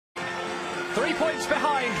3 points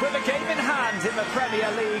behind with a game in hand in the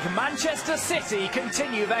Premier League. Manchester City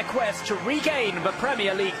continue their quest to regain the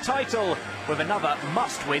Premier League title with another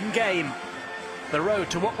must-win game. The road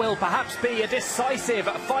to what will perhaps be a decisive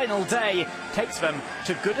final day takes them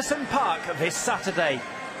to Goodison Park this Saturday,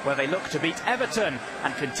 where they look to beat Everton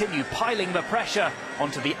and continue piling the pressure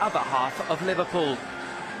onto the other half of Liverpool.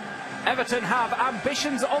 Everton have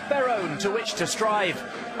ambitions of their own to which to strive.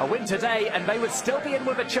 A win today and they would still be in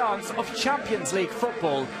with a chance of Champions League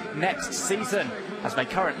football next season, as they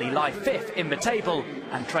currently lie 5th in the table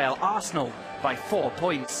and trail Arsenal by 4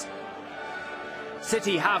 points.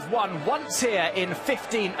 City have won once here in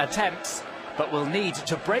 15 attempts, but will need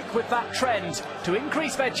to break with that trend to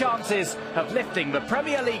increase their chances of lifting the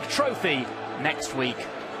Premier League trophy next week.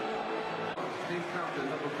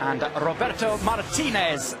 And Roberto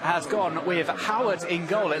Martinez has gone with Howard in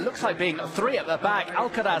goal. It looks like being 3 at the back.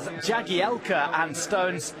 Alcaraz, Jagielka and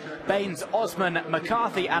Stones, Baines, Osman,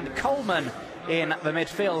 McCarthy and Coleman in the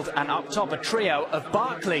midfield. And up top a trio of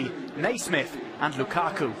Barkley, Naismith and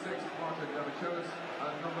Lukaku.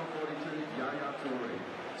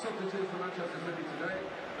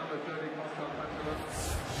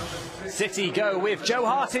 City go with Joe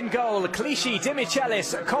Hart in goal, Clichy,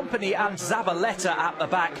 Dimichelis, Kompany and Zabaleta at the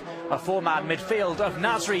back. A 4-man midfield of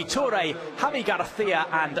Nasri, Toure, Javi Garcia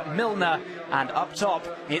and Milner. And up top,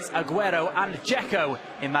 it's Aguero and DZEKO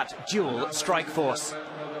in that dual strike force.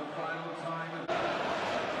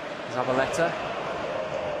 Zabaleta.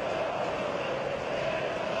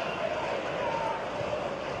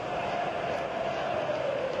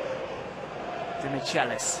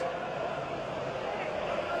 Dimichelis.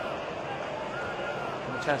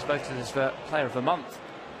 Dimichelis voted as the player of the month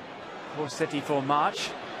for City for March.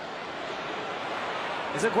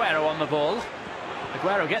 Is Aguero on the ball?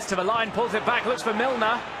 Aguero gets to the line, pulls it back, looks for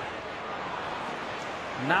Milner.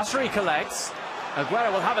 Nasri collects.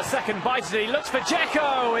 Aguero will have a second bite at it. He looks for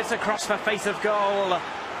DZEKO. It's across the face of goal.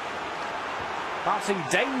 Passing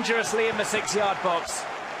dangerously in the 6-yard box.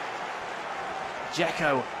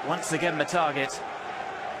 DZEKO once again the target.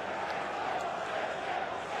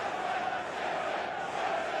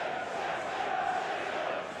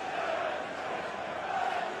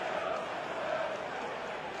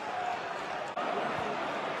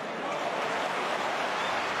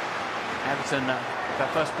 Everton, their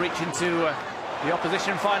first breach into the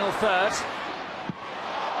opposition final third.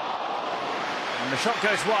 And the shot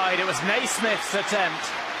goes wide. It was Naismith's attempt.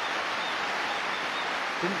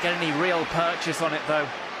 Didn't get any real purchase on it though.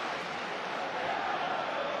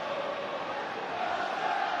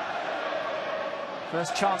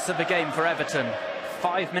 First chance of the game for Everton.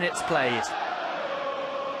 5 minutes played.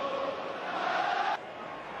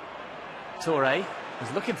 Toure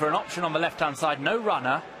is looking for an option on the left-hand side. No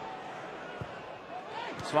runner.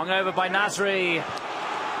 Swung over by Nasri.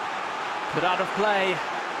 Put out of play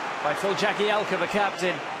by Phil Jagielka, the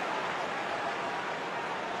captain.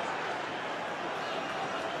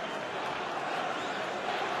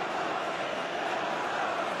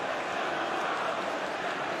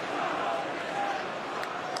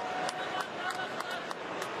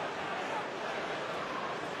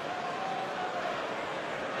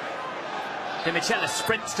 Dimichelis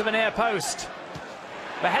sprints to the near post.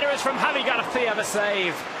 The header is from Javi Garcia, the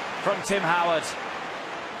save from Tim Howard.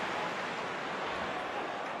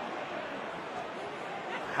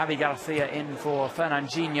 Javi Garcia in for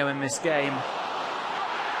Fernandinho in this game.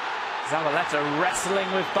 Zabaleta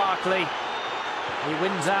wrestling with Barkley. He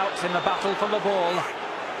wins out in the battle for the ball.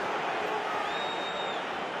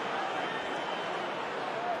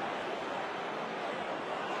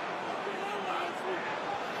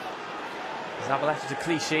 Zabaleta to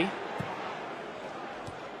Clichy.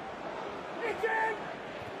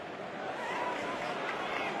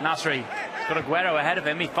 Nasri has got Aguero ahead of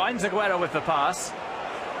him. He finds Aguero with the pass.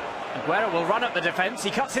 Aguero will run up the defence. He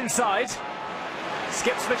cuts inside.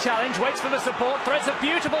 Skips the challenge, waits for the support, threads a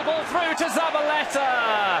beautiful ball through to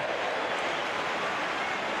Zabaleta,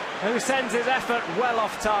 who sends his effort well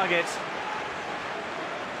off target.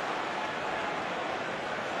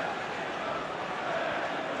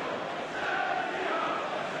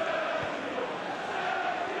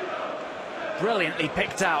 Brilliantly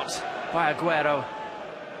picked out by Aguero.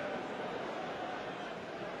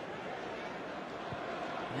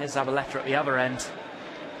 Here's Zabaleta at the other end.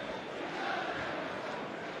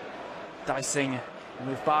 Dicing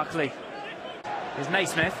with Barkley. Here's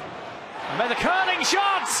Naismith. And there's a curling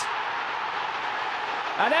shot!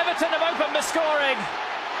 And Everton have opened the scoring.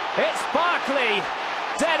 It's Barkley,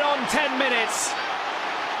 dead on 10 minutes.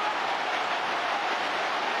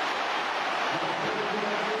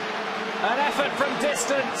 An effort from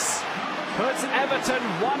distance. puts Everton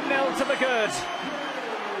 1-0 to the good.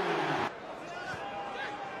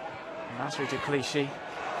 Nasri to Clichy.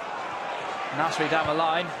 Nasri down the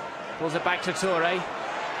line, pulls it back to Toure.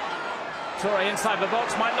 Toure inside the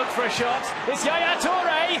box, might look for a shot. It's Yaya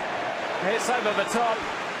Toure! It's over the top.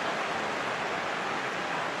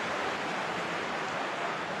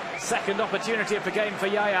 Second opportunity of the game for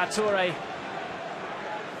Yaya Toure.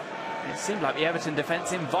 It seemed like the Everton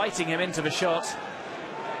defence inviting him into the shot.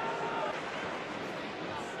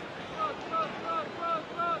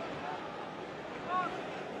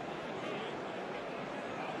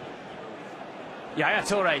 Yaya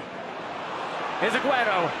Toure. Here's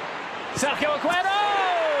Aguero. Sergio Aguero!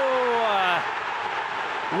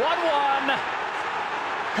 1-1.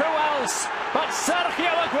 Who else but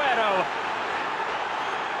Sergio Aguero?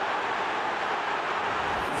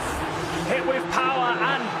 Hit with power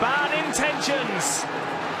and bad intentions.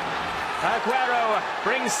 Aguero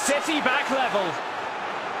brings City back level.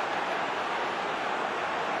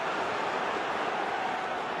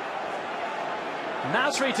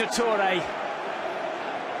 Nasri to Toure.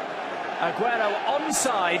 Aguero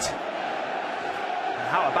onside.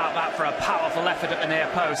 How about that for a powerful effort at the near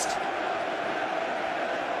post?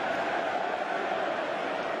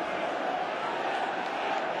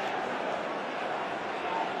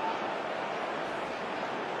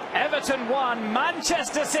 Everton 1,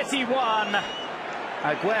 Manchester City 1.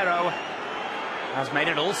 Aguero has made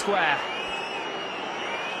it all square.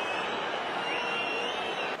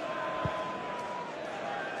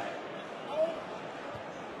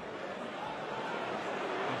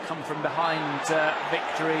 Come from behind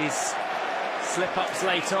victories, slip-ups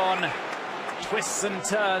late on, twists and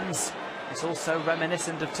turns. It's also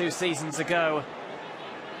reminiscent of 2 seasons ago.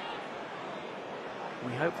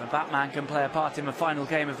 We hope that Batman can play a part in the final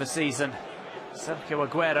game of the season. Sergio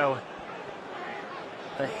Aguero,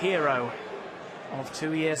 the hero of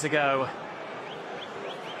 2 years ago.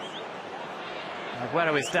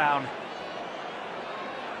 Aguero is down.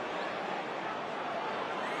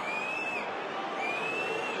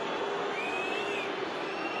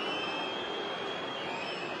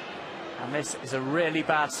 And this is a really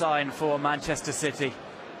bad sign for Manchester City.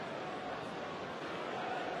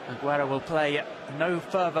 Aguero will play no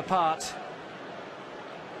further part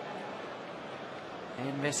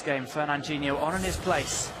in this game. Fernandinho on in his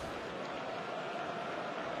place,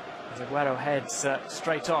 as Aguero heads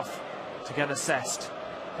straight off to get assessed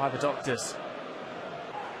by the doctors.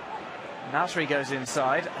 Nasri goes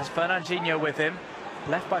inside, has Fernandinho with him,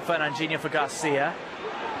 left by Fernandinho for Garcia.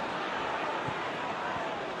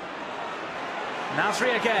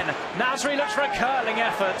 Nasri again. Nasri looks for a curling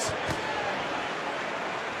effort.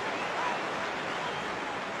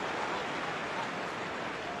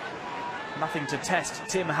 Nothing to test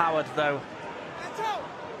Tim Howard, though,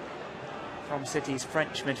 from City's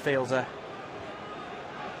French midfielder.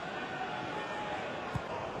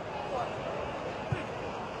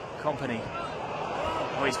 Company.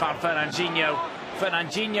 Oh, he's found Fernandinho.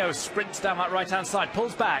 Fernandinho sprints down that right-hand side,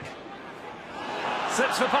 pulls back.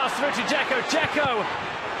 Slips the pass through to DZEKO. DZEKO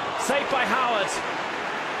saved by Howard.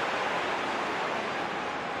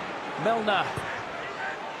 Milner.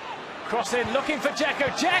 Cross in, looking for DZEKO.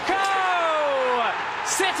 DZEKO!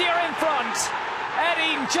 City are in front.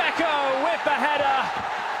 DZEKO with the header.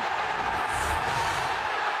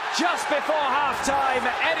 Just before half-time,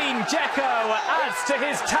 DZEKO adds to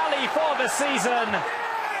his tally for the season.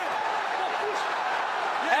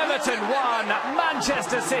 Everton 1,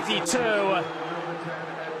 Manchester City 2.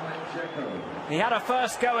 He had a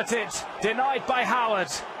first go at it, denied by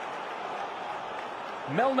Howard.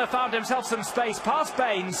 Milner found himself some space past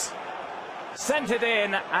Baines, sent it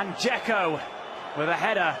in, and DZEKO with a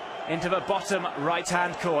header into the bottom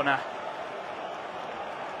right-hand corner.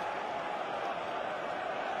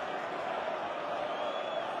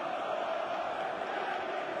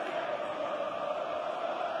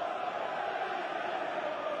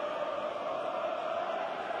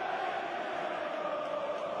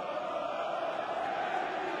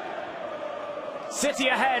 City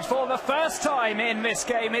ahead for the first time in this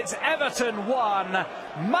game. It's Everton 1,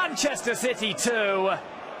 Manchester City 2.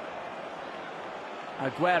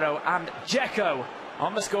 Aguero and DZEKO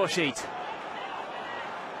on the score sheet.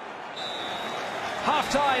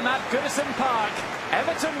 Half-time at Goodison Park.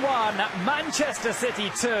 Everton 1, Manchester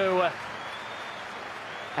City 2.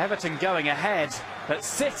 Everton going ahead, but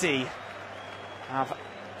City have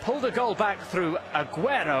pulled a goal back through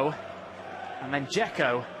Aguero, and then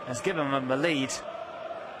DZEKO has given them the lead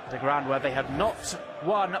at a ground where they had not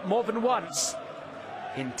won more than once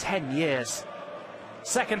in 10 years.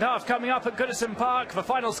 Second half coming up at Goodison Park. The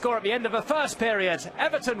final score at the end of the first period.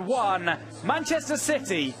 Everton 1, Manchester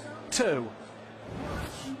City 2.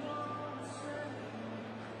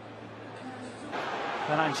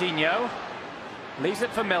 Fernandinho leaves it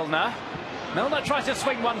for Milner. Milner tries to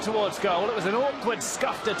swing one towards goal. It was an awkward,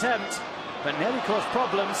 scuffed attempt, but nearly caused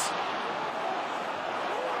problems.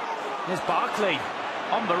 Here's Barkley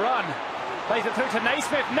on the run. Plays it through to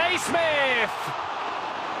Naismith. Naismith!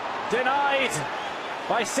 Denied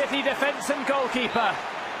by City defence and goalkeeper.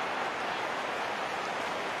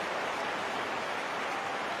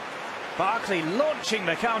 Barkley launching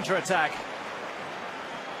the counter-attack.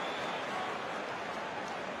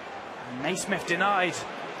 Naismith denied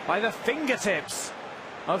by the fingertips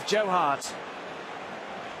of Joe Hart.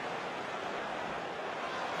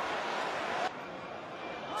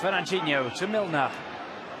 Fernandinho to Milner.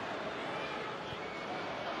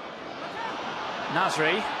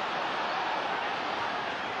 Nasri.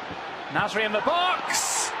 Nasri in the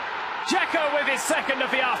box. DZEKO with his second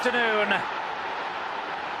of the afternoon.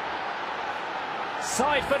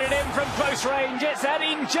 Side-footed in from close range. It's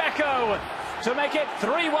DZEKO to make it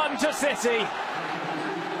 3-1 to City.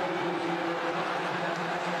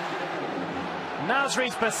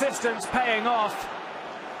 Nasri's persistence paying off.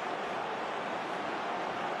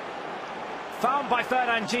 Found by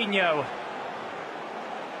Fernandinho.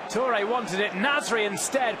 Toure wanted it. Nasri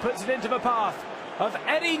instead puts it into the path of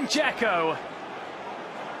DZEKO.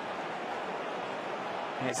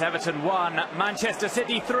 It's Everton 1, Manchester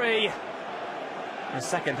City 3. The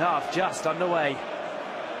second half just underway.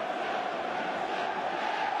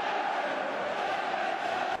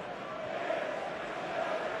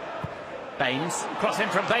 Baines, cross in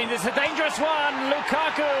from Baines, it's a dangerous one.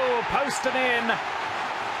 Lukaku, post and in.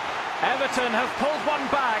 Everton have pulled one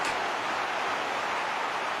back.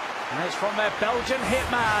 And it's from their Belgian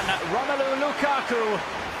hitman, Romelu Lukaku.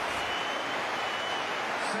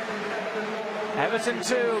 Everton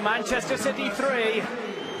 2, Manchester City 3.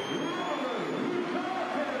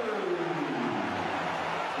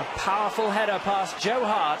 A powerful header past Joe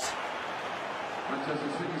Hart.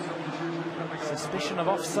 Suspicion of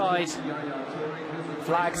offside.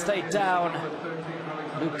 Flag stayed down.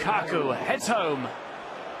 Lukaku heads home.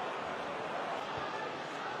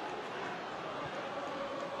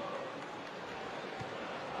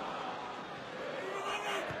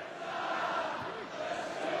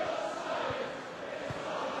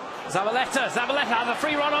 Zabaleta has a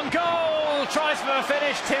free run on goal. Tries for a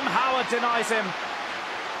finish. Tim Howard denies him.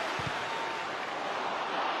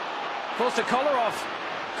 Falls to Kolarov.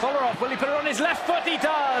 Kolarov, will he put it on his left foot? He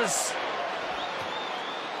does.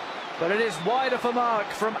 But it is wide of the mark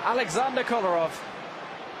from Alexander Kolarov.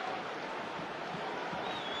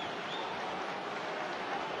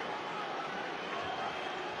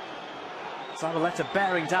 Zabaleta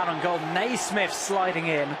bearing down on goal. Naismith sliding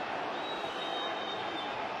in.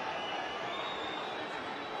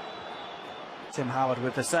 Tim Howard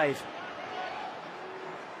with the save.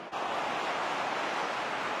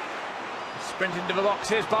 Sprint into the box,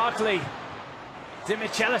 here's Barkley.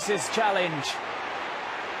 Dimichelis's challenge.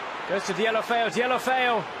 Goes to Deulofeu,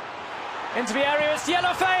 Deulofeu. Into the area, it's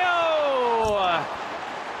Deulofeu!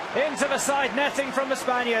 Into the side netting from the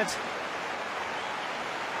Spaniard.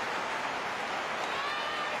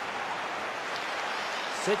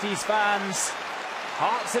 City's fans,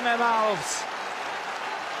 hearts in their mouths.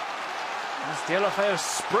 As Deulofeu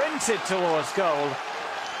sprinted towards goal.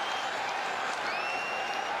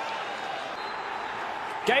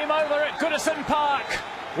 Game over at Goodison Park,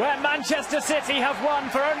 where Manchester City have won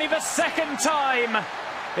for only the second time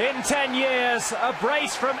in 10 years. A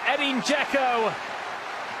brace from DZEKO,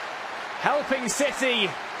 helping City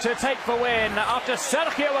to take the win after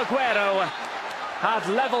Sergio Aguero had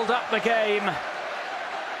levelled up the game.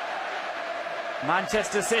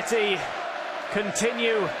 Manchester City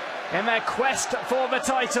continue in their quest for the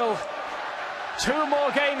title. 2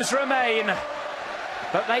 more games remain,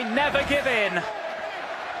 but they never give in.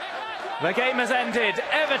 The game has ended.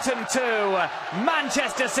 Everton 2,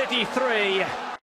 Manchester City 3.